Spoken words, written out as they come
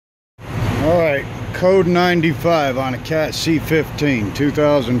Code 95 on a Cat C15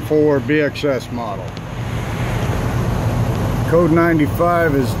 2004 BXS model. Code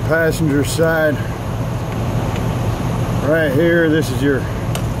 95 is passenger side. Right here, this is your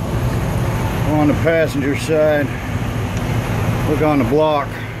on the passenger side. Look on the block.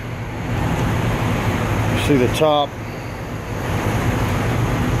 You see the top.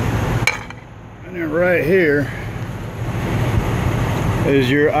 And then right here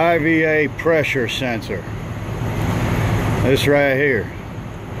is your I.V.A. pressure sensor. This right here.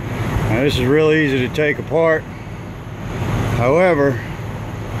 Now this is real easy to take apart. However,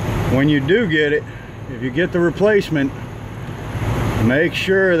 when you do get it, if you get the replacement, make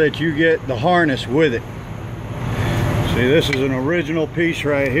sure that you get the harness with it. See, this is an original piece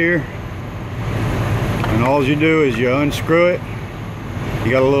right here, and all you do is you unscrew it.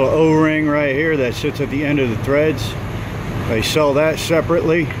 You got a little O-ring right here that sits at the end of the threads. They sell that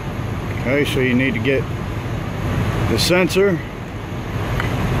separately. Okay, so you need to get the sensor,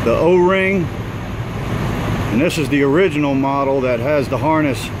 the O-ring, and this is the original model that has the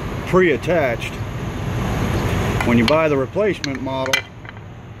harness pre-attached. When you buy the replacement model,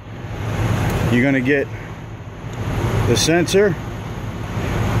 you're going to get the sensor.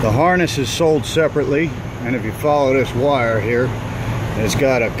 The harness is sold separately, and if you follow this wire here, it's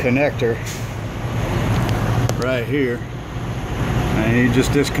got a connector right here, and you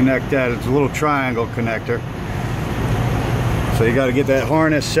just disconnect that. It's a little triangle connector. So you got to get that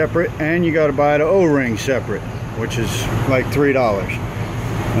harness separate, and you got to buy the O-ring separate, which is like $3.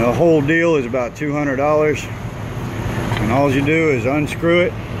 Now, the whole deal is about $200, and all you do is unscrew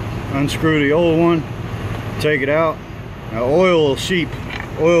it, unscrew the old one, take it out. Now oil will seep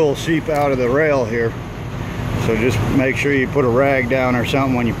out of the rail here, so just make sure you put a rag down or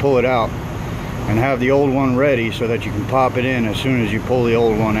something when you pull it out, and have the old one ready so that you can pop it in as soon as you pull the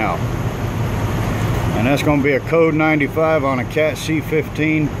old one out. And that's going to be a Code 95 on a Cat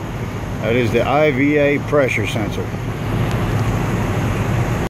C15. That is the I.V.A. pressure sensor.